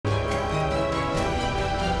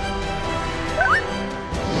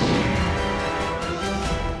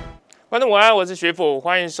观众午安，我是徐甫，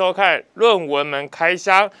欢迎收看论文门开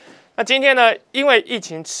箱。那今天呢，因为疫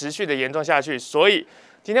情持续的严重下去，所以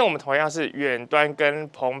今天我们同样是远端跟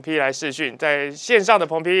彭P来视讯，在线上的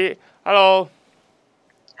彭P ，Hello，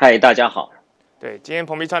 嗨，大家好。对，今天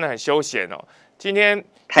彭P穿得很休闲哦，今天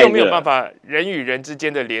就没有办法人与人之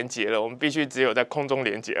间的连结了，我们必须只有在空中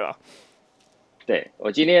连结了。对，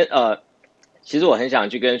我今天其实我很想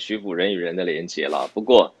去跟徐甫人与人的连结了，不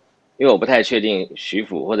过因为我不太确定徐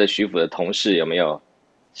甫或者徐甫的同事有没有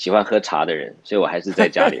喜欢喝茶的人，所以我还是在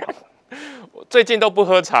家里好了。我最近都不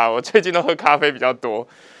喝茶，我最近都喝咖啡比较多。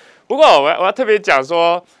不过我要特别讲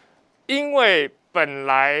说，因为本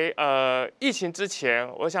来疫情之前，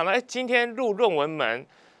我想到今天录论文门，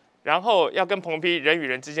然后要跟彭P人与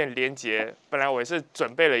人之间的连结，本来我也是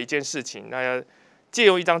准备了一件事情，那要借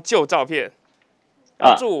用一张旧照片，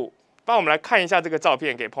祝帮我们来看一下这个照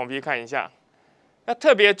片，给彭P看一下。那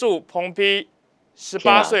特别祝彭P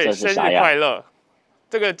 18岁生日快乐！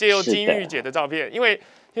这个借由金玉姐的照片，因为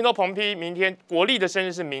听说彭P明天国历的生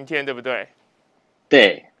日是明天，对不对？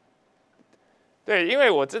对，因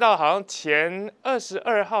为我知道好像前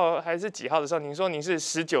22号还是几号的时候，您说您是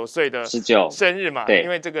19岁的生日嘛？因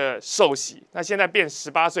为这个受洗，那现在变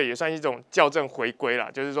18岁也算是一种校正回归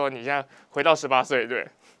啦，就是说你现在回到18岁，对。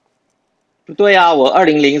对啊，我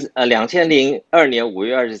2002年5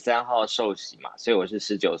月23号受洗嘛，所以我是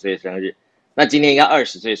19岁生日。那今天应该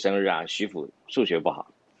20岁生日啊，徐甫数学不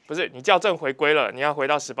好。不是，你校正回归了，你要回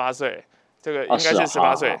到18岁，这个应该是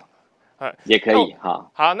18岁。也可以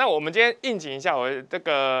哈。好，那我们今天应景一下，我这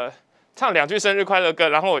个唱2句生日快乐歌，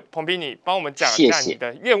然后彭P你帮我们讲一下你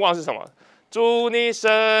的愿望是什么？祝你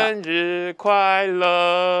生日快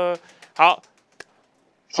乐。好。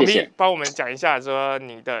彭P帮我们讲一下，说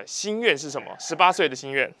你的心愿是什么？18岁的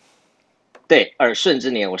心愿。对，耳顺之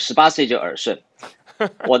年，我18岁就耳顺。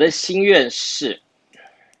我的心愿是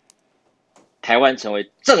台湾成为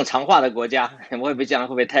正常化的国家。我会不会这样？会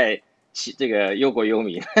不会太这个忧国忧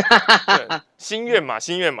民？心愿嘛，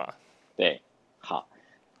心愿嘛。对，好，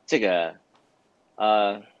这个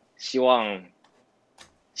希望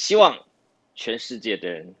全世界的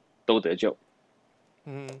人都得救。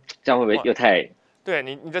这样会不会又太？对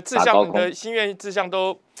你的志向，你的心愿志向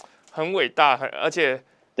都很伟大，而且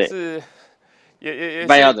是也一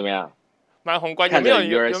般要怎么样？蛮宏观。有没有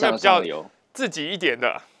比较自己一点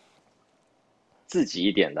的？自己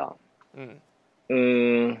一点的，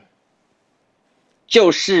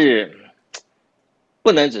就是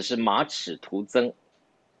不能只是马齿徒增，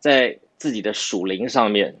在自己的属灵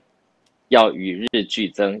上面要与日俱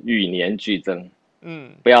增，与年俱增。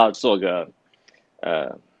不要做个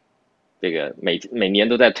这个每年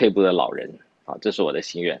都在退步的老人啊，这是我的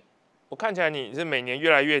心愿。我看起来你是每年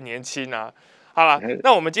越来越年轻啊。好了，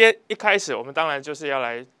那我们今天一开始，我们当然就是要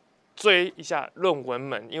来追一下论文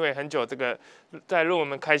门，因为很久这个在论文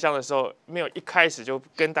门开箱的时候，没有一开始就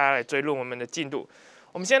跟大家来追论文门的进度。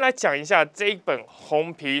我们先来讲一下这一本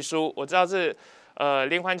红皮书，我知道是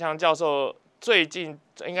林环强教授最近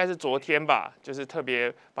应该是昨天吧，就是特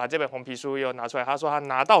别把这本红皮书又拿出来，他说他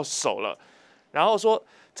拿到手了，然后说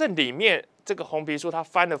这里面这个红皮书他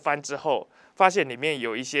翻了翻之后，发现里面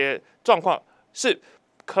有一些状况是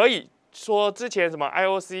可以说之前什么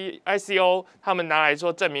ICO 他们拿来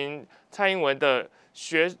说证明蔡英文的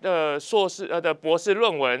硕士的博士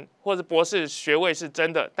论文或者博士学位是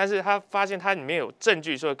真的，但是他发现它里面有证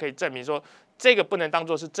据说可以证明说这个不能当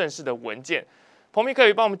作是正式的文件。彭P可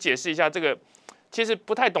以帮我们解释一下这个，其实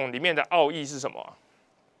不太懂里面的奥义是什么？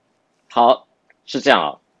好，是这样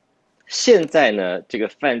啊。现在呢，这个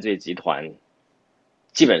犯罪集团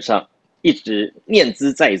基本上一直念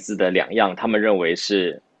兹在兹的2样，他们认为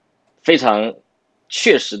是非常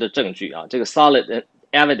确实的证据啊，这个 solid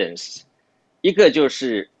evidence。一个就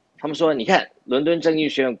是他们说，你看伦敦政经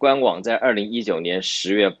学院官网在2019年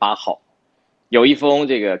10月8号有一封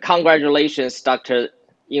这个 Congratulations Dr.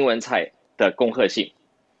 英文蔡的恭贺信。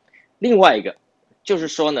另外一个就是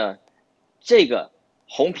说呢，这个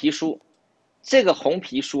红皮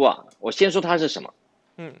书啊，我先说它是什么。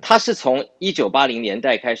它是从1980年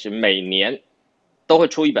代开始，每年都会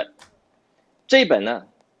出一本。这一本呢，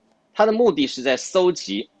它的目的是在搜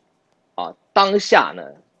集当下呢，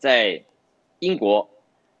在英国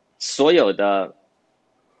所有的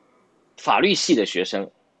法律系的学生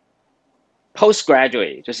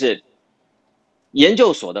 ，postgraduate 就是研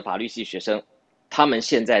究所的法律系学生，他们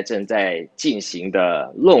现在正在进行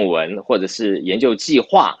的论文或者是研究计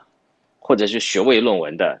划，或者是学位论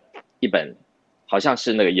文的一本，好像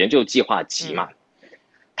是那个研究计划集嘛。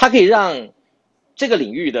它可以让这个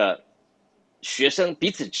领域的学生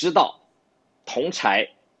彼此知道同侪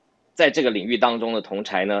在这个领域当中的同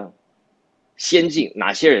侪呢先进，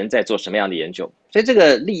哪些人在做什么样的研究，所以这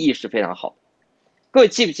个立意是非常好。各位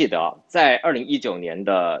记不记得啊，在2019年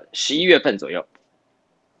的11月份左右，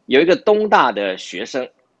有一个东大的学生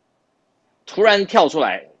突然跳出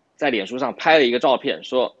来，在脸书上拍了一个照片，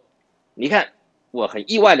说：“你看，我很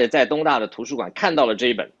意外的在东大的图书馆看到了这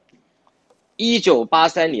一本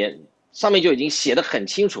，1983年上面就已经写得很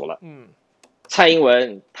清楚了。蔡英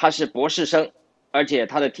文他是博士生，而且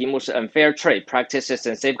他的题目是 Unfair Trade Practices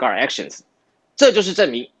and Safeguard Actions， 这就是证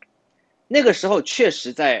明。那个时候确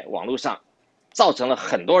实在网络上造成了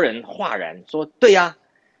很多人哗然，说对呀，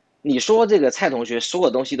你说这个蔡同学所有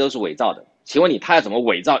东西都是伪造的，请问他要怎么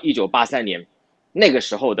伪造1983年那个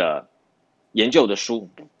时候的研究的书？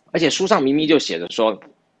而且书上明明就写着说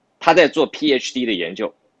他在做 PhD 的研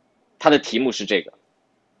究，他的题目是这个，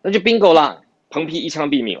那就 bingo 啦，彭批一枪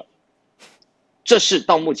毙命了。这是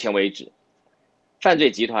到目前为止犯罪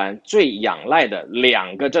集团最仰赖的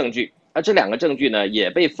2个证据，而这2个证据呢，也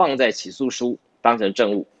被放在起诉书当成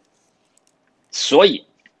证物。所以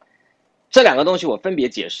这2个东西我分别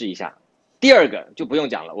解释一下。第二个就不用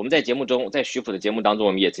讲了，我们在节目中，在徐府的节目当中，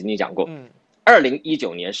我们也曾经讲过。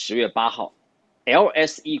2019年10月8号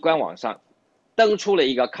 ，LSE 官网上登出了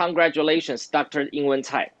一个 Congratulations Dr. 英文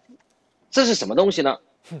蔡，这是什么东西呢？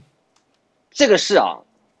这个是啊，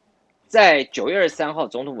在9月23号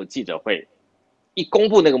总统府记者会一公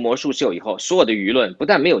布那个魔术秀以后，所有的舆论不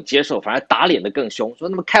但没有接受，反而打脸的更凶，说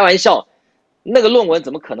那么开玩笑，那个论文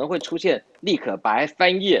怎么可能会出现立可白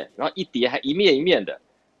翻页，然后一叠还一面一面的，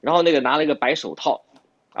然后那个拿了一个白手套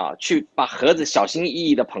啊，去把盒子小心翼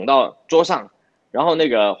翼的捧到桌上，然后那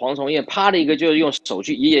个黄崇彦啪的一个就用手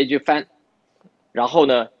去一页一页翻，然后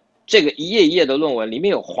呢，这个一页一页的论文里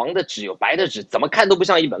面有黄的纸有白的纸，怎么看都不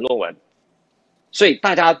像一本论文。所以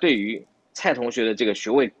大家对于蔡同学的这个学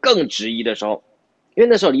位更质疑的时候，因为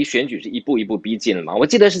那时候离选举是一步一步逼近了嘛，我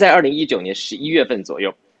记得是在2019年11月份左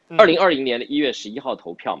右，2020年的1月11号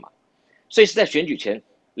投票嘛，所以是在选举前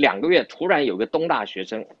2个月，突然有个东大学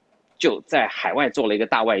生就在海外做了一个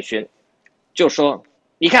大外宣，就说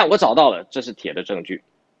你看我找到了，这是铁的证据。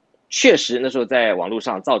确实那时候在网络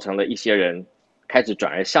上造成了一些人开始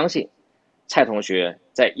转而相信蔡同学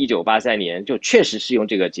在1983年就确实是用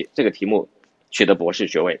这个题目取得博士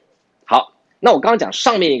学位。好，那我刚刚讲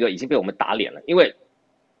上面一个已经被我们打脸了，因为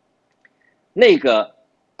那个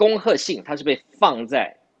恭贺信它是被放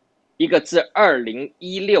在一个自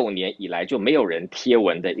2016年以来就没有人贴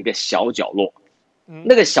文的一个小角落。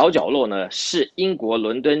那个小角落呢，是英国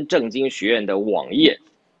伦敦政经学院的网页，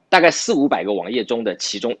大概400-500个网页中的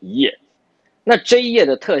其中一页。那这一页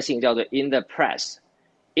的特性叫做 in the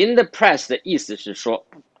press。in the press 的意思是说，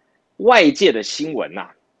外界的新闻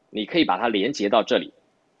啊，你可以把它连接到这里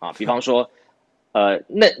啊。比方说，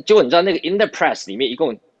那就你知道那个 in the press 里面一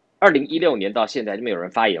共2016年到现在就没有人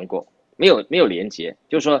发言过，没有连接，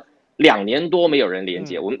就是说2年多没有人连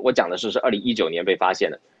接。我讲的是2019年被发现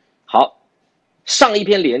的。好。上一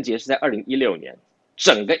篇连结是在2016年，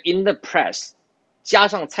整个 in the press 加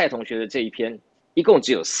上蔡同学的这一篇，一共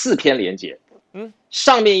只有4篇连结。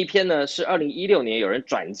上面一篇呢是2016年有人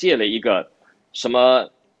转借了一个什么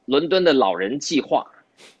伦敦的老人计划，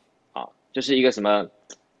啊，就是一个什么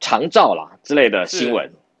长照啦之类的新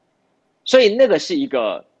闻，所以那个是一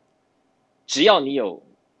个只要你有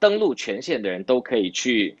登录权限的人都可以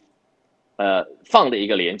去放的一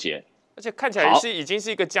个连结。而且看起来已经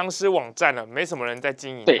是一个僵尸网站了，没什么人在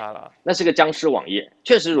经营它了。那是个僵尸网页，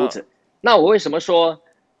确实如此。那我为什么说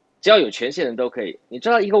只要有权限的人都可以？你知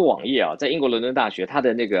道一个网页啊，在英国伦敦大学，它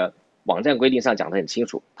的那个网站规定上讲得很清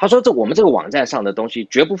楚。他说我们这个网站上的东西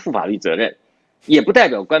绝不负法律责任，也不代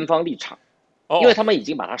表官方立场，因为他们已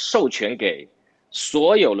经把它授权给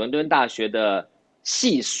所有伦敦大学的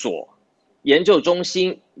系所、研究中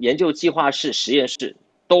心、研究计划室、实验室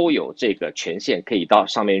都有这个权限，可以到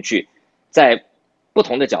上面去。在不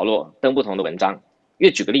同的角落登不同的文章。因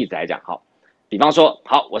为举个例子来讲，好，比方说，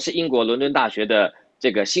好，我是英国伦敦大学的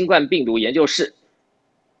这个新冠病毒研究室，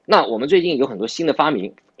那我们最近有很多新的发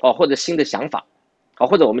明哦，或者新的想法，好，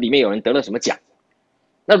或者我们里面有人得了什么奖，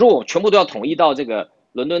那如果我全部都要统一到这个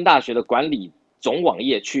伦敦大学的管理总网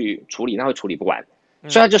页去处理，那会处理不完，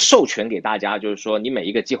所以他就授权给大家，就是说你每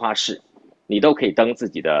一个计划室，你都可以登自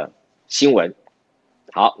己的新闻。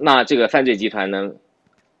好，那这个犯罪集团呢？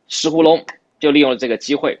石胡龙就利用了这个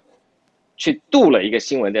机会，去镀了一个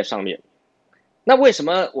新闻在上面。那为什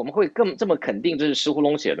么我们会这么肯定这是石胡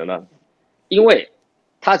龙写的呢？因为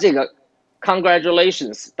他这个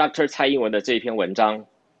Congratulations Dr. 蔡英文的这篇文章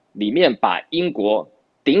里面，把英国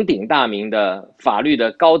鼎鼎大名的法律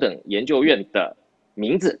的高等研究院的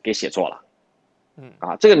名字给写错了。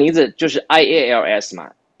这个名字就是 IALS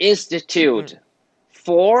嘛，Institute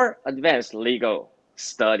for advanced legal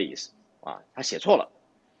studies 啊，他写错了。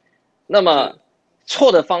那么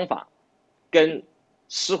错的方法跟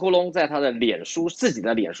石窟窿在他的自己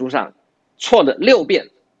的脸书上错了6遍，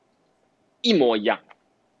一模一样。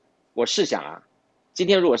我试想啊，今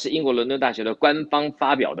天如果是英国伦敦大学的官方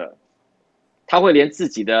发表的，他会连自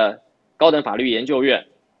己的高等法律研究院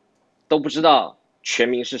都不知道全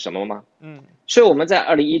名是什么吗？所以我们在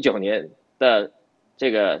2019年的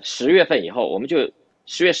这个10月份以后，我们就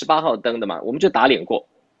10月18号登的嘛，我们就打脸过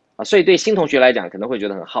啊。所以对新同学来讲可能会觉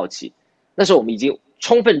得很好奇，那时候我们已经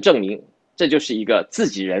充分证明这就是一个自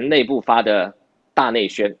己人内部发的大内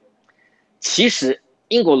宣。其实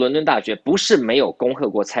英国伦敦大学不是没有恭贺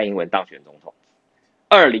过蔡英文当选总统。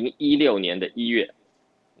2016年的1月，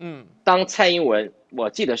当蔡英文，我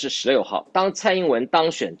记得是16号，当蔡英文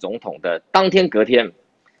当选总统的当天隔天，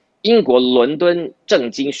英国伦敦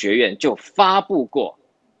政经学院就发布过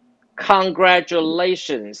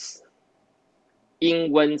Congratulations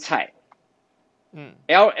英温蔡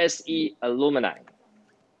LSE Alumni。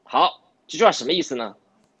 好，这句话什么意思呢？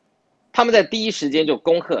他们在第一时间就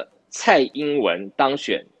恭贺蔡英文当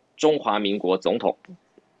选中华民国总统。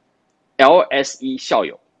LSE 校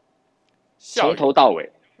友，从头到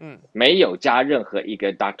尾，没有加任何一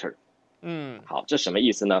个 doctor。好，这什么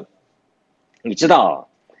意思呢？你知道，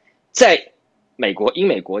在美国英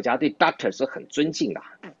美国家对 doctor 是很尊敬的。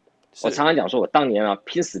我常常讲说，我当年啊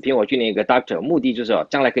拼死拼活去念一个 doctor， 目的就是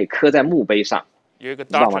将来可以刻在墓碑上，有一个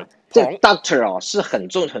doctor， 知道吗？这 doctor 哦是很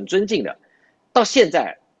尊敬的。到现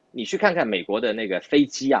在，你去看看美国的那个飞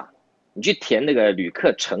机啊，你去填那个旅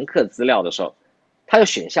客乘客资料的时候，它有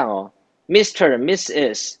选项哦。Mr.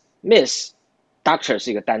 Mrs. Miss Doctor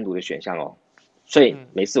是一个单独的选项哦，所以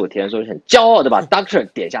每次我填的时候很骄傲的把 Doctor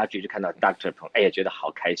点下去，就看到 Doctor 哎呀，觉得好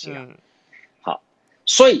开心啊。好，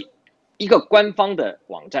所以一个官方的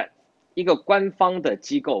网站，一个官方的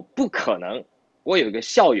机构，不可能我有一个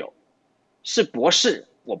校友是博士，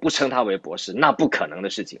我不称他为博士，那不可能的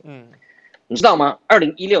事情。你知道吗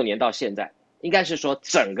？2016年到现在，应该是说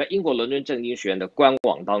整个英国伦敦政经学院的官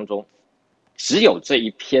网当中，只有这一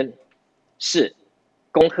篇是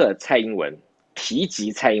恭贺蔡英文、提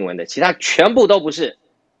及蔡英文的，其他全部都不是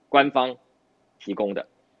官方提供的。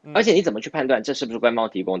而且你怎么去判断这是不是官方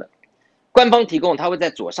提供的？官方提供，他会在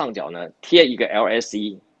左上角呢贴一个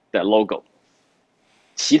LSE 的 logo，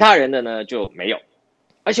 其他人的呢就没有。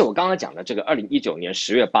而且我刚刚讲的这个2019年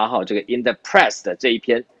10月8号这个 In the Press 的这一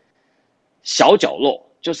篇小角落，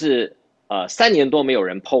就是3年多没有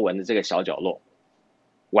人 po 文的这个小角落，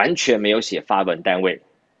完全没有写发文单位，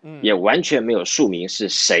也完全没有署名是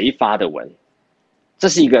谁发的文，这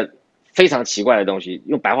是一个非常奇怪的东西。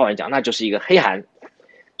用白话文讲，那就是一个黑函。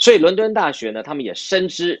所以伦敦大学呢，他们也深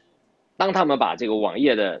知，当他们把这个网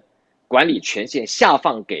页的管理权限下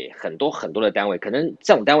放给很多的单位，可能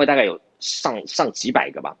这种单位大概有上几百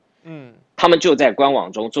个吧，他们就在官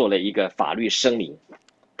网中做了一个法律声明，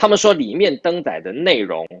他们说里面登载的内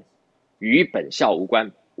容与本校无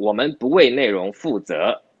关，我们不为内容负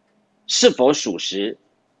责，是否属实，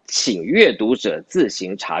请阅读者自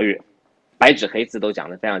行查阅，白纸黑字都讲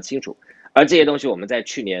得非常清楚。而这些东西我们在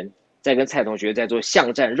去年在跟蔡同学在做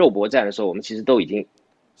巷战肉搏战的时候，我们其实都已经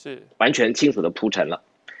是完全清楚的铺陈了。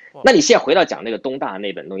那你现在回到讲那个东大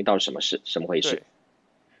那本东西到底什么回事？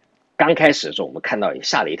刚开始的时候我们看到也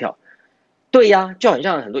吓了一跳，对呀，就很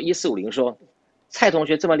像很多1450说蔡同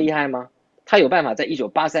学这么厉害吗？他有办法在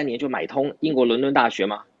1983年就买通英国伦敦大学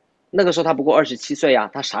吗？那个时候他不过27岁啊，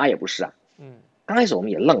他啥也不是啊。刚开始我们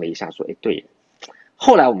也愣了一下说，对。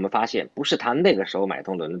后来我们发现不是他那个时候买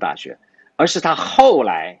通伦敦大学，而是他后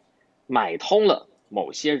来买通了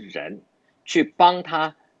某些人，去帮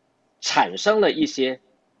他产生了一些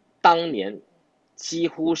当年几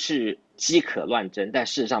乎是饥渴乱真，但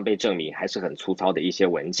事实上被证明还是很粗糙的一些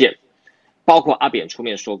文件。包括阿扁出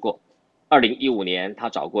面说过，2015年他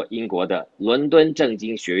找过英国的伦敦政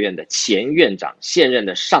经学院的前院长，现任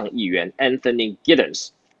的上议员 Anthony Giddens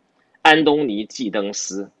安东尼·纪登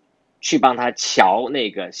斯，去帮他瞧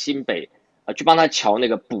那个去帮他瞧那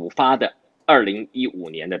个补发的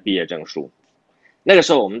2015年的毕业证书。那个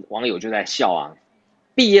时候我们网友就在笑啊，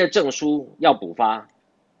毕业证书要补发，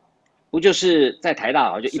不就是在台大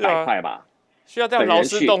好像就100块吧？需要这样劳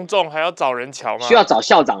师动众，还要找人瞧吗？需要找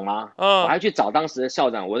校长吗？我还去找当时的校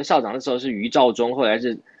长，我的校长那时候是于兆忠，后来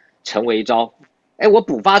是陈维昭。我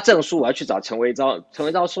补发证书，我要去找陈维昭，陈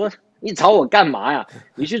维昭说：“你找我干嘛呀？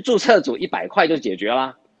你去注册组100块就解决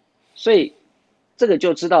啦。”所以这个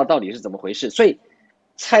就知道到底是怎么回事。所以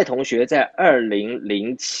蔡同学在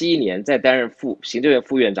2007年在担任行政院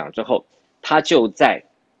副院长之后，他就在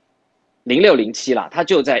0607啦，他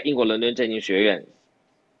就在英国伦敦政经学院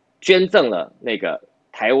捐赠了那个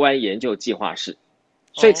台湾研究计划室，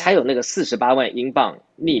所以才有那个48万英镑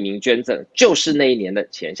匿名捐赠，就是那一年的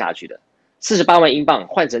钱下去的。48万英镑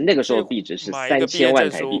换成那个时候币值是3000万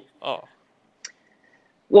台币。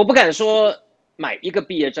我不敢说买一个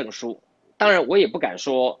毕业证书，当然我也不敢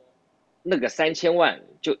说那个3000万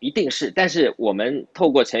就一定是，但是我们透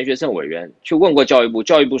过陈学圣委员去问过教育部，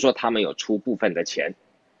教育部说他们有出部分的钱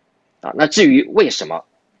啊。那至于为什么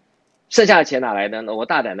剩下的钱哪来的呢？我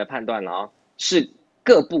大胆的判断了啊，是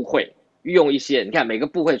各部会用一些，你看每个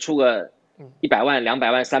部会出个100万、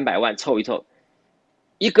200万、300万凑一凑，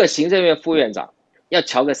一个行政院副院长要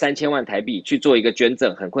瞧个3000万台币去做一个捐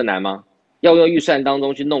赠，很困难吗？要用预算当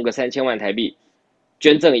中去弄个3000万台币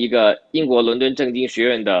捐赠一个英国伦敦政经学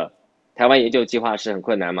院的台湾研究计划室，很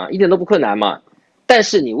困难吗？一点都不困难嘛。但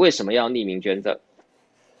是你为什么要匿名捐赠？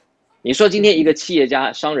你说今天一个企业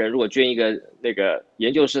家、商人如果捐一个那个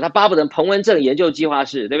研究室，他巴不得彭文正研究计划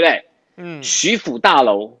室，对不对？徐府大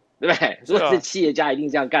楼，对不对？如果是企业家，一定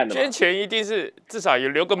这样干的嘛。捐钱一定是至少也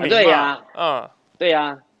留个名嘛。对呀，对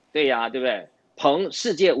呀，对呀，对不对？彭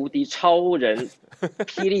世界无敌超人，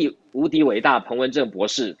霹雳无敌伟大彭文正博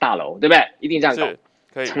士大楼，对不对？一定这样搞。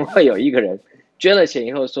可以。怎么会有一个人捐了钱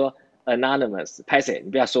以后说 anonymous， 拍谁？你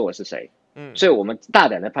不要说我是谁。所以我们大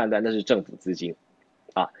胆的判断那是政府资金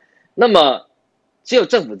啊。那么只有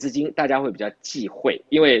政府资金，大家会比较忌讳，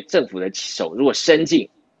因为政府的手如果伸进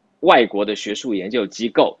外国的学术研究机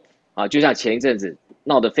构啊，就像前一阵子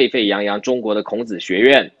闹得沸沸扬扬中国的孔子学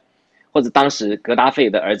院，或者当时格达费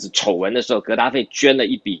的儿子丑闻的时候，格达费捐了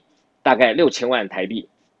一笔大概6000万台币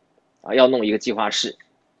啊，要弄一个计划室，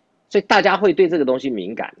所以大家会对这个东西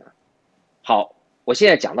敏感的。好，我现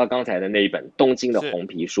在讲到刚才的那一本东京的红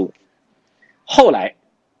皮书，后来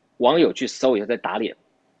网友去搜以后再打脸，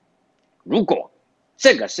如果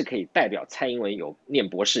这个是可以代表蔡英文有念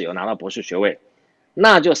博士，有拿到博士学位，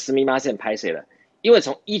那就すみません拍谁了？因为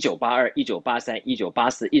从1982、1983、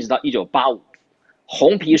1984一直到1985，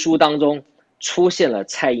红皮书当中出现了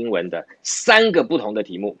蔡英文的3个不同的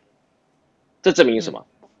题目，这证明什么？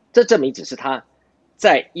这证明只是他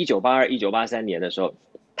在1982、1983年的时候，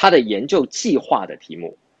他的研究计划的题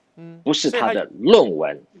目，不是他的论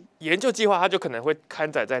文。研究计划他就可能会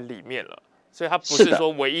刊载在里面了，所以他不是说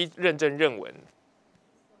唯一认证论文。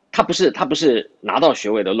他不是拿到学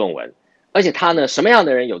位的论文，而且他呢，什么样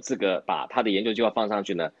的人有资格把他的研究计划放上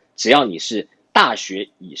去呢？只要你是大学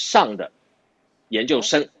以上的研究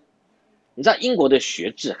生。你知道英国的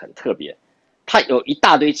学制很特别，它有一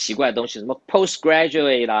大堆奇怪的东西，什么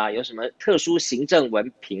postgraduate 啦，有什么特殊行政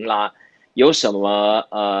文凭啦，有什么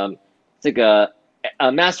这个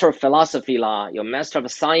Master of Philosophy 啦，有 Master of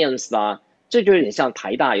Science 啦，这就有点像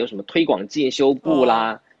台大有什么推广进修部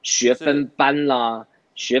啦、学分班啦、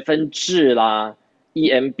学分制啦、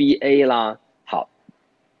EMBA 啦，好，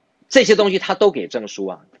这些东西他都给证书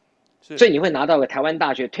啊，所以你会拿到个台湾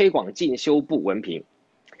大学推广进修部文凭，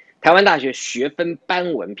台湾大学学分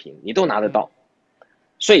班文凭，你都拿得到。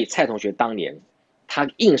所以蔡同学当年他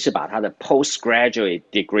硬是把他的 postgraduate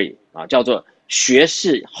degree 啊，叫做学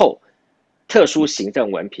士后特殊行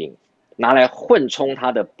政文凭，拿来混充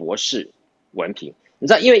他的博士文凭。你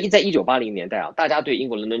知道，因为在1980年代啊，大家对英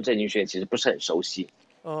国伦敦政经学院其实不是很熟悉，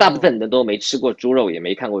大部分人都没吃过猪肉，也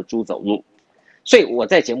没看过猪走路。所以我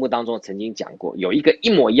在节目当中曾经讲过，有一个一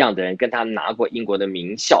模一样的人跟他拿过英国的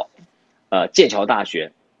名校，剑桥大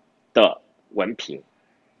学的文凭，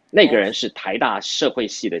那个人是台大社会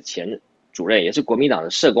系的前主任，也是国民党的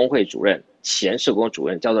社工会主任，前社工主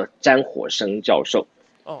任，叫做詹火生教授。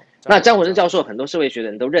那詹火生教授很多社会学的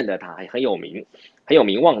人都认得他，很有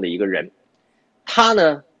名望的一个人。他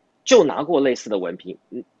呢就拿过类似的文凭，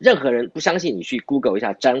任何人不相信你去 Google 一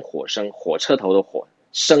下詹火生，火车头的火，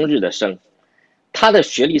生日的生，他的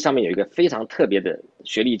学历上面有一个非常特别的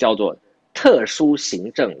学历，叫做特殊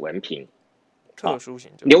行政文凭。特殊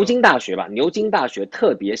行政，牛津大学吧，牛津大学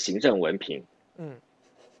特别行政文凭，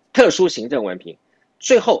特殊行政文凭。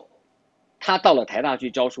最后他到了台大去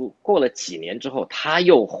教书，过了几年之后，他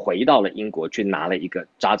又回到了英国去拿了一个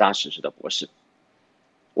扎扎实实的博士。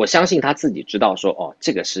我相信他自己知道说，哦，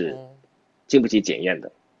这个是经不起检验的，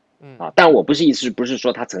但我不是意思不是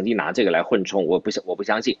说他曾经拿这个来混充，我不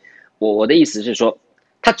相信。我的意思是说，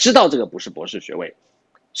他知道这个不是博士学位，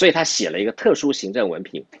所以他写了一个特殊行政文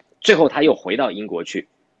凭。最后他又回到英国去，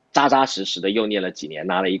扎扎实实的又念了几年，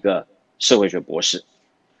拿了一个社会学博士。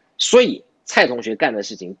所以蔡同学干的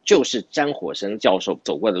事情就是詹火生教授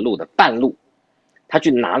走过的路的半路，他去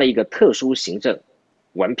拿了一个特殊行政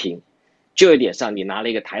文凭，就有点像你拿了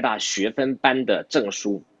一个台大学分班的证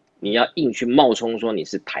书，你要硬去冒充说你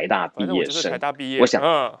是台大毕业生。台大毕业，我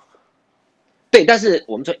想，对，但是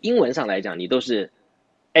我们从英文上来讲，你都是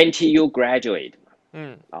NTU graduate 嘛，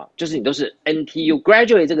就是你都是 NTU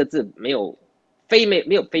graduate 这个字没有非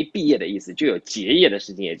毕业的意思，就有结业的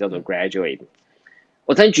事情也叫做 graduate。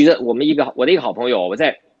我曾经举着我的一个好朋友，我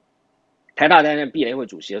在台大担任毕业会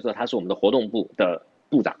主席的时候，他是我们的活动部的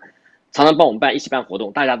部长，常常帮我们一起办活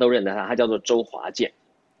动，大家都认得他，他叫做周华健。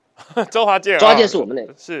周华健是我们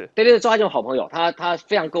的是对，周华健好朋友，他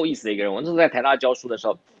非常够意思的一个人。我那时候在台大教书的时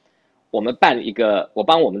候，我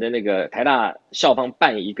帮我们的那个台大校方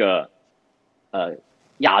办一个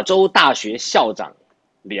亚洲大学校长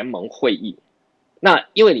联盟会议。那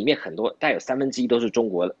因为里面很多，大概有1/3都是中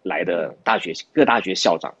国来的各大学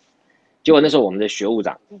校长，结果那时候我们的学务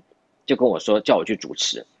长就跟我说，叫我去主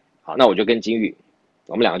持。好，那我就跟金玉，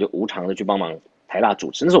我们两个就无偿的去帮忙台大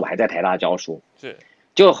主持。那时候我还在台大教书，是。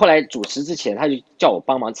结果后来主持之前，他就叫我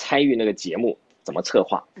帮忙参与那个节目怎么策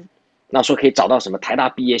划，那说可以找到什么台大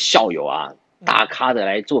毕业校友啊、大咖的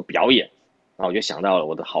来做表演，然后我就想到了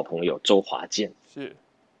我的好朋友周华健，是，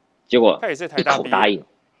结果他也是台大一口答应，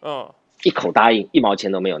一口答应，1毛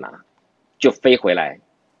钱都没有拿，就飞回来。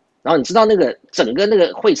然后你知道整个那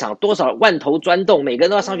个会场多少万头钻动，每个人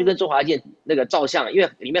都要上去跟周华健那个照相，因为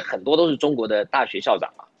里面很多都是中国的大学校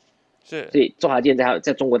长嘛。是，所以周华健在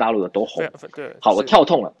中国大陆有多红？对，好，我跳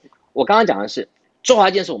痛了。我刚刚讲的是周华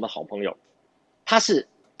健是我们好朋友，他是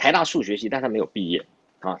台大数学系，但他没有毕业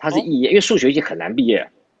啊，他是肄业，因为数学系很难毕业，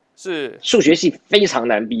是数学系非常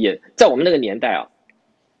难毕业，在我们那个年代啊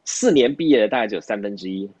，4年毕业的大概只有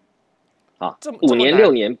1/3啊，5年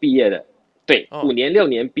6年毕业的，对，5年6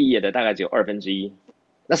年毕业的大概只有1/2，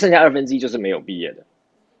那剩下1/2就是没有毕业的。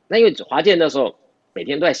那因为华健那时候每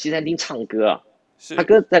天都在西餐厅唱歌啊。他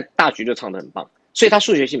歌在大学就唱得很棒，所以他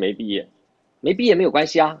数学系没毕业，没有关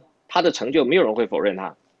系啊，他的成就没有人会否认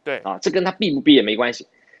他，对啊，这跟他毕不毕业没关系。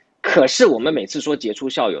可是我们每次说杰出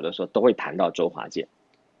校友的时候，都会谈到周华健，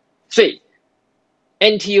所以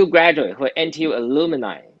NTU graduate 或 NTU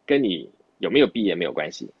alumni 跟你有没有毕业没有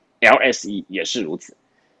关系 ，LSE 也是如此。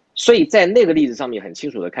所以在那个例子上面很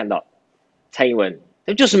清楚的看到，蔡英文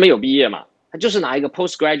他就是没有毕业嘛，他就是拿一个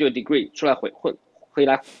postgraduate degree 出来回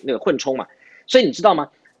来那个混充嘛。所以你知道吗？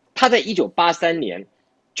他在1983年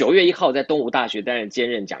9月1号在东吴大学担任兼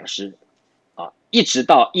任讲师，啊，一直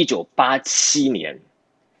到1987年，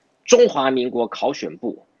中华民国考选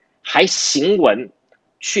部还行文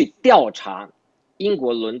去调查英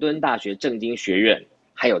国伦敦大学政经学院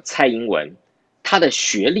还有蔡英文，他的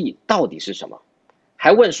学历到底是什么？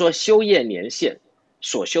还问说修业年限、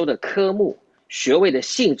所修的科目、学位的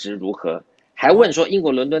性质如何？还问说英国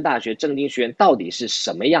伦敦大学政经学院到底是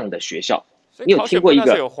什么样的学校？你有听过一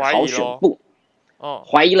个考选部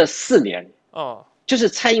怀疑了4年，就是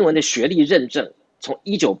蔡英文的学历认证从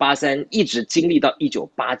1983一直经历到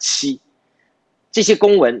1987，这些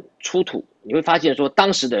公文出土，你会发现说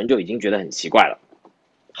当时的人就已经觉得很奇怪了。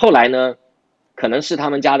后来呢，可能是他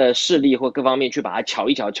们家的势力或各方面去把它巧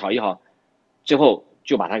一巧，最后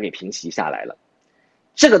就把它给平息下来了。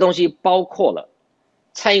这个东西包括了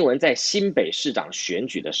蔡英文在新北市长选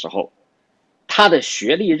举的时候，他的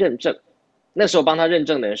学历认证。那时候帮他认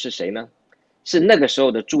证的人是谁呢？是那个时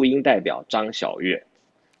候的驻英代表张晓月。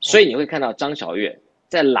所以你会看到张晓月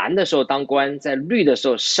在蓝的时候当官，在绿的时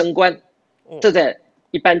候升官，这在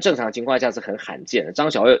一般正常情况下是很罕见的。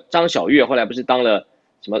张晓月后来不是当了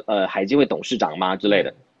什么海基会董事长吗之类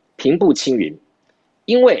的，平步青云。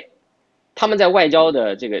因为他们在外交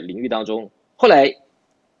的这个领域当中，后来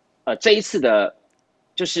这一次的，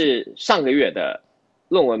就是上个月的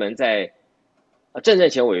论文门在。郑正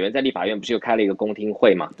前委员在立法院不是又开了一个公听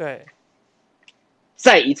会吗？对，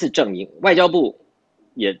再一次证明，外交部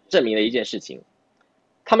也证明了一件事情，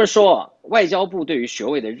他们说外交部对于学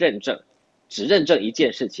位的认证，只认证一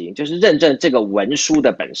件事情，就是认证这个文书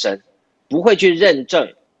的本身，不会去认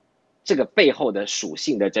证这个背后的属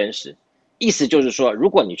性的真实。意思就是说，如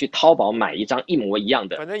果你去淘宝买一张一模一样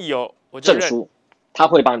的反正有证书，他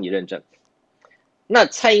会帮你认证。那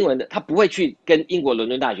蔡英文的他不会去跟英国伦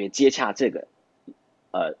敦大学接洽这个。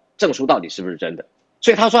证书到底是不是真的？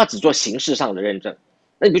所以他说他只做形式上的认证，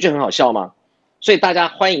那你不觉得很好笑吗？所以大家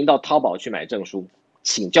欢迎到淘宝去买证书，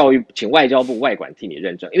请外交部外管替你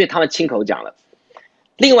认证，因为他们亲口讲了。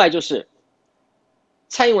另外就是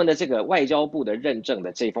蔡英文的这个外交部的认证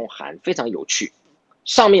的这封函非常有趣，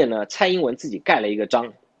上面呢蔡英文自己盖了一个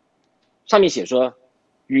章，上面写说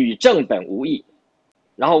与正本无异，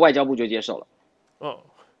然后外交部就接受了。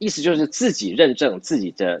意思就是自己认证自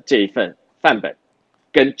己的这一份范本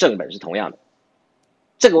跟正本是同样的，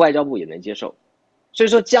这个外交部也能接受。所以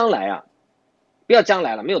说将来啊，不要将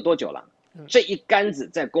来了，没有多久了，这一竿子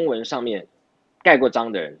在公文上面盖过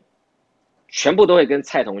章的人，全部都会跟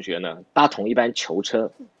蔡同学呢搭同一班囚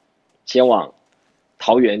车，前往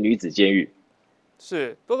桃园女子监狱，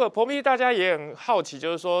是，不过彭 P 大家也很好奇，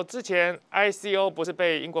就是说之前 ICO 不是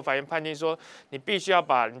被英国法院判定说你必须要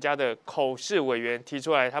把人家的口试委员提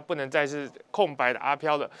出来，他不能再是空白的阿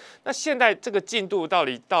飘了。那现在这个进度到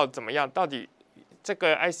底怎么样？到底这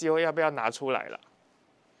个 ICO 要不要拿出来了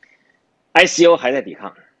 ？ICO 还在抵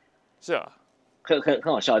抗，是啊，很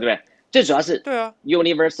好笑，对不对？最主要是对啊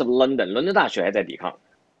University of London 伦敦大学还在抵抗。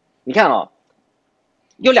你看哦，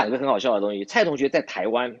有2个很好笑的东西。蔡同学在台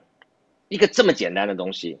湾一个这么简单的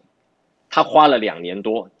东西，他花了2年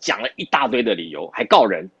多，讲了一大堆的理由，还告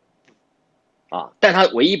人啊！但他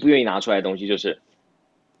唯一不愿意拿出来的东西就是，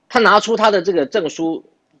他拿出他的这个证书，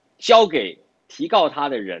交给提告他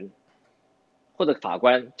的人或者法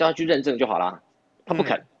官，叫他去认证就好了。他不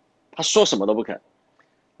肯，他说什么都不肯。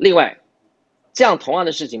另外，这样同样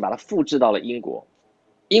的事情把它复制到了英国，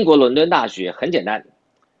英国伦敦大学很简单，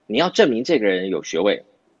你要证明这个人有学位，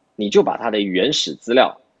你就把他的原始资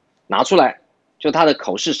料拿出来，就他的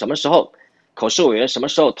口试什么时候，口试委员什么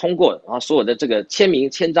时候通过，然后所有的这个签名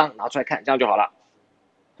签章拿出来看，这样就好了。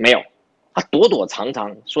没有，他躲躲藏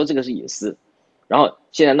藏说这个是隐私，然后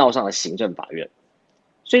现在闹上了行政法院。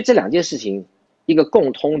所以这2件事情一个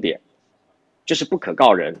共通点就是不可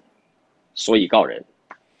告人，所以告人。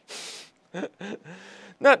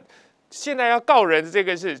那现在要告人的这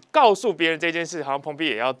个是告诉别人这件事，好像彭 P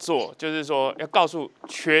也要做，就是说要告诉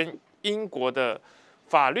全英国的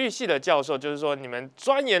法律系的教授，就是说你们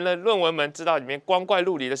钻研了论文门，知道里面光怪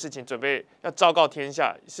陆离的事情，准备要昭告天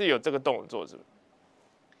下，是有这个动作，是不是？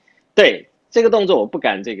对，这个动作我不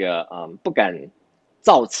敢不敢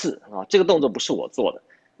造次啊，这个动作不是我做的，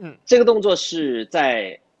这个动作是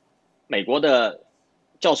在美国的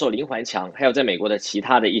教授林环强，还有在美国的其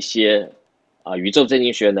他的一些宇宙政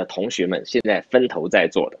经学院的同学们现在分头在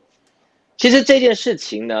做的。其实这件事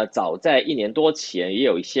情呢，早在1年多前，也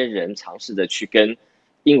有一些人尝试着去跟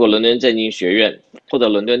英国伦敦政经学院或者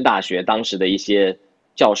伦敦大学当时的一些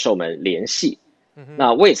教授们联系。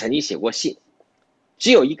那我也曾经写过信，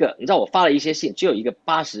只有一个，你知道我发了一些信，只有一个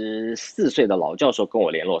84岁的老教授跟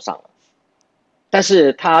我联络上了。但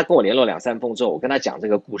是他跟我联络2、3封之后，我跟他讲这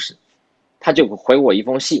个故事，他就回我一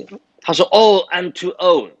封信，他说 ：“Oh, I'm too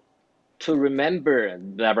old to remember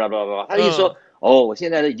blah blah blah blah。”他的意思说，我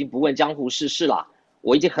现在已经不问江湖世事了，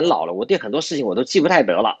我已经很老了，我对很多事情我都记不太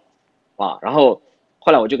得了，啊。然后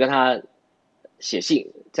后来我就跟他写信，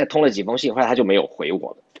再通了几封信，后来他就没有回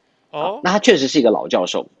我了。那他确实是一个老教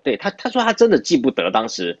授，对他说他真的记不得当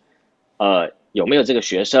时，有没有这个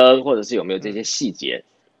学生，或者是有没有这些细节。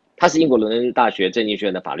他是英国伦敦大学政经学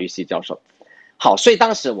院的法律系教授。好，所以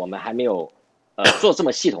当时我们还没有做这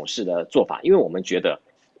么系统式的做法，因为我们觉得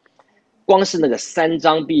光是那个3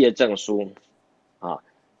张毕业证书啊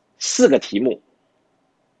，4个题目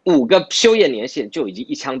，5个修验年限就已经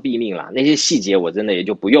一枪毙命了。那些细节我真的也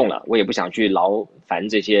就不用了，我也不想去劳烦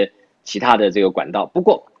这些其他的这个管道。不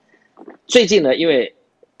过最近呢，因为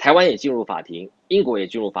台湾也进入法庭，英国也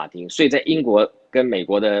进入法庭，所以在英国跟美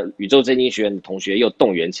国的宇宙政经学院的同学又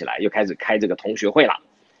动员起来，又开始开这个同学会了。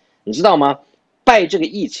你知道吗？拜这个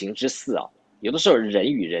疫情之赐啊，有的时候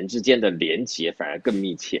人与人之间的连结反而更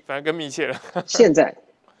密切，了。现在，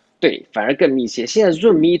对，反而更密切。现在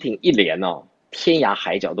Zoom meeting 一连哦，天涯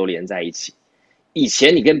海角都连在一起。以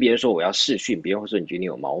前你跟别人说我要视讯，别人会说你觉得你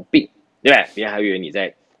有毛病，对不对？别人还以为你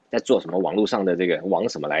在做什么网络上的这个网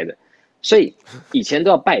什么来着。所以以前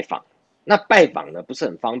都要拜访，那拜访呢不是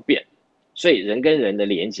很方便，所以人跟人的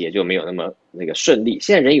连结就没有那么那个顺利。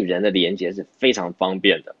现在人与人的连结是非常方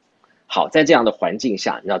便的。好，在这样的环境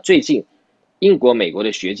下，你知道最近英国、美国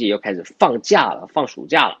的学界又开始放假了，放暑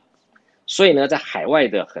假了，所以呢，在海外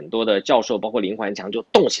的很多的教授，包括林环强就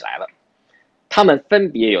动起来了。他们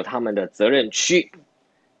分别有他们的责任区。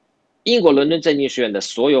英国伦敦政经学院的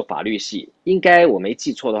所有法律系，应该我没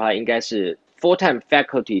记错的话，应该是 full-time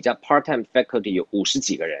faculty 加 part-time faculty 有50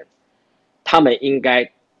几个人。他们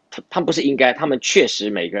不是应该，他们确实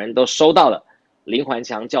每个人都收到了林环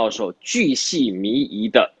强教授巨细靡遗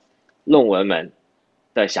的论文门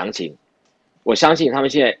的详情。我相信他们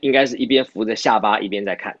现在应该是一边扶着下巴一边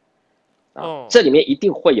在看。这里面一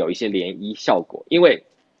定会有一些涟漪效果，因为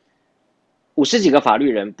50几个法律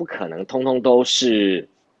人不可能通通都是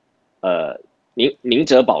明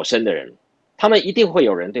哲保身的人，他们一定会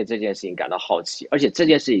有人对这件事情感到好奇，而且这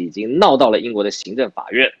件事已经闹到了英国的行政法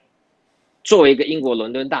院。作为一个英国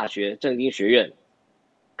伦敦大学政经学院，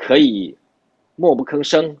可以默不吭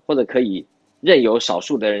声，或者可以任由少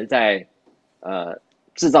数的人在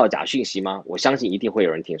制造假讯息吗？我相信一定会有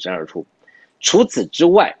人挺身而出。除此之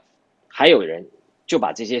外，还有人就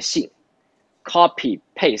把这些信 copy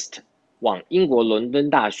paste 往英国伦敦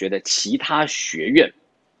大学的其他学院，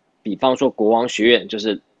比方说国王学院，就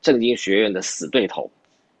是政经学院的死对头，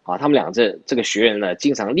啊，他们俩这个学院呢，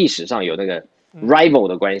经常历史上有那个 rival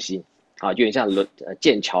的关系，啊，有点像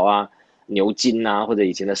剑桥啊、牛津啊，或者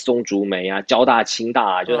以前的松竹梅啊、交大、清大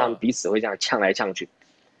啊，就是他们彼此会这样呛来呛去。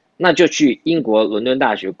那就去英国伦敦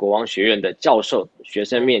大学国王学院的教授学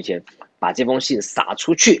生面前，把这封信撒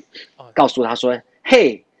出去，告诉他说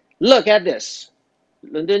 ：“Hey, look at this，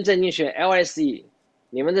 伦敦政经学院 LSE，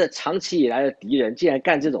 你们这长期以来的敌人竟然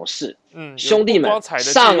干这种事，兄弟们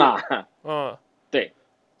上啊！”对，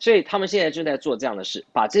所以他们现在正在做这样的事，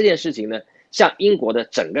把这件事情呢，向英国的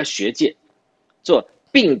整个学界做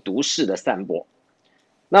病毒式的散播。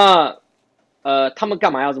那他们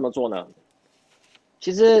干嘛要这么做呢？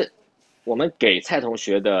其实我们给蔡同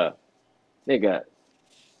学的那个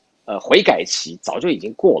悔改期早就已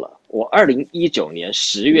经过了。我2019年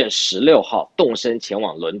10月16号动身前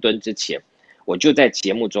往伦敦之前，我就在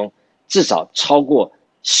节目中至少超过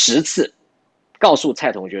10次告诉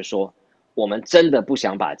蔡同学说，我们真的不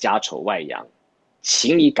想把家丑外扬，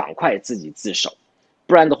请你赶快自己自首，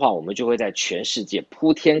不然的话我们就会在全世界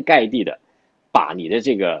铺天盖地的把你的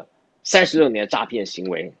这个36年诈骗行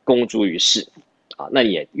为公诸于世。那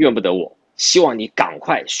也怨不得我，希望你赶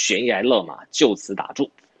快悬崖勒马，就此打住。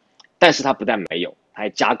但是他不但没有，他还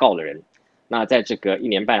加告了人。那在这个1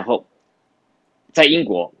年半后，在英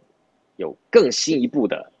国有更新一步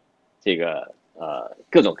的这个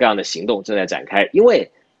各种各样的行动正在展开。因为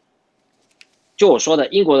就我说的，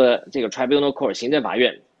英国的这个 Tribunal Court 行政法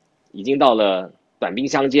院已经到了短兵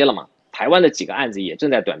相接了嘛，台湾的几个案子也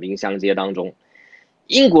正在短兵相接当中。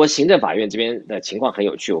英国行政法院这边的情况很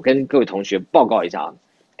有趣，我跟各位同学报告一下啊，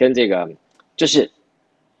跟这个就是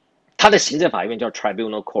他的行政法院叫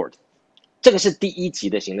Tribunal Court， 这个是第1级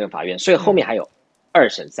的行政法院，所以后面还有2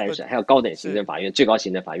审、3审，还有高等行政法院、最高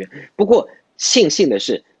行政法院。不过庆幸的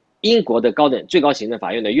是，英国的最高行政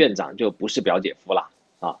法院的院长就不是表姐夫了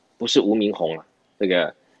啊，不是吴明宏了，这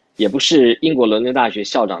个也不是英国伦敦大学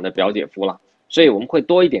校长的表姐夫了，所以我们会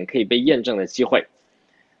多一点可以被验证的机会。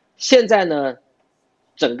现在呢，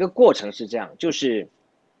整个过程是这样，就是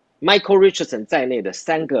Michael Richardson 在内的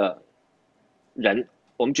3个人，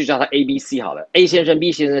我们就叫他 A、B、C 好了。A 先生、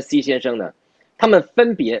B 先生、C 先生呢，他们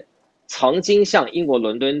分别曾经向英国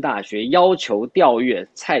伦敦大学要求调阅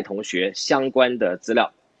蔡同学相关的资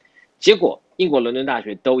料，结果英国伦敦大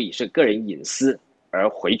学都以是个人隐私而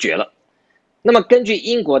回绝了。那么根据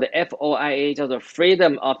英国的 FOIA 叫做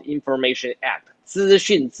Freedom of Information Act 资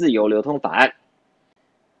讯自由流通法案，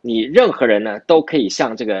你任何人呢都可以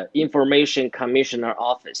向这个 Information Commissioner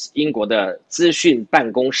Office 英国的资讯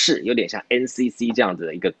办公室，有点像 NCC 这样子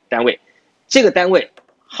的一个单位。这个单位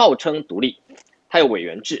号称独立，它有委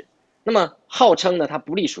员制。那么号称呢，它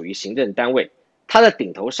不隶属于行政单位，它的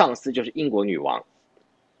顶头上司就是英国女王。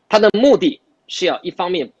它的目的是要一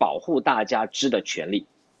方面保护大家知的权利，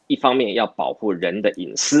一方面要保护人的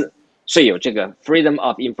隐私，所以有这个 Freedom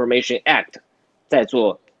of Information Act 在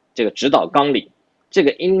做这个指导纲领。这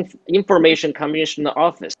个 Information Commissioner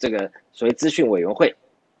Office 这个所谓资讯委员会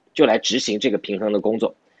就来执行这个平衡的工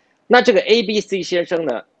作。那这个 ABC 先生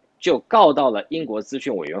呢，就告到了英国资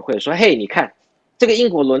讯委员会说，嘿，你看这个英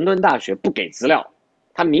国伦敦大学不给资料，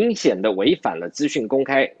它明显的违反了资讯公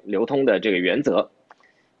开流通的这个原则。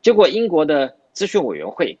结果英国的资讯委员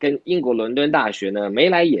会跟英国伦敦大学呢眉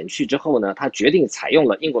来眼去之后呢，他决定采用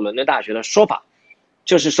了英国伦敦大学的说法，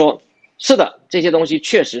就是说是的，这些东西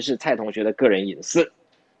确实是蔡同学的个人隐私，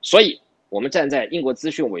所以我们站在英国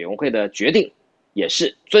资讯委员会的决定，也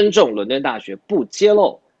是尊重伦敦大学不揭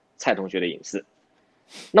露蔡同学的隐私。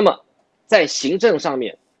那么在行政上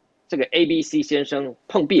面，这个 ABC 先生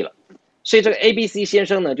碰壁了，所以这个 ABC 先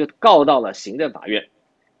生呢就告到了行政法院，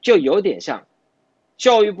就有点像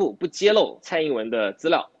教育部不揭露蔡英文的资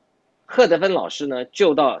料，贺德芬老师呢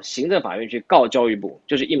就到行政法院去告教育部，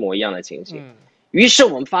就是一模一样的情形。于是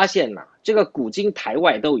我们发现呢，这个古今台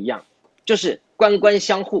外都一样，就是官官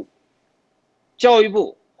相护，教育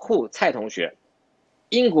部护蔡同学，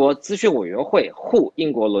英国资讯委员会护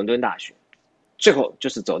英国伦敦大学，最后就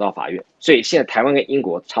是走到法院。所以现在台湾跟英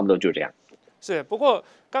国差不多就这样。是，不过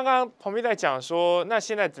刚刚彭斌在讲说，那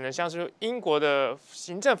现在只能像是英国的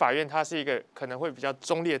行政法院，它是一个可能会比较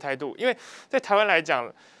中立的态度，因为在台湾来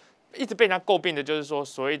讲，一直被人家诟病的就是说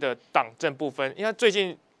所谓的党政不分。因为最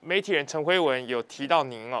近媒体人陈辉文有提到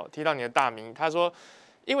您哦，提到你的大名，他说，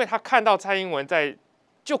因为他看到蔡英文在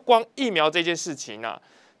就光疫苗这件事情啊，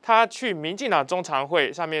他去民进党中常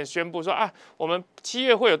会上面宣布说啊，我们7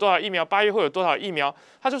月会有多少疫苗，8月会有多少疫苗，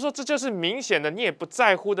他就说这就是明显的你也不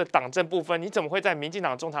在乎的党政不分，你怎么会在民进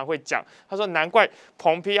党中常会讲？他说难怪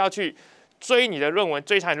彭批要去追你的论文，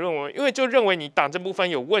追查你的论文，因为就认为你党政不分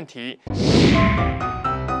有问题。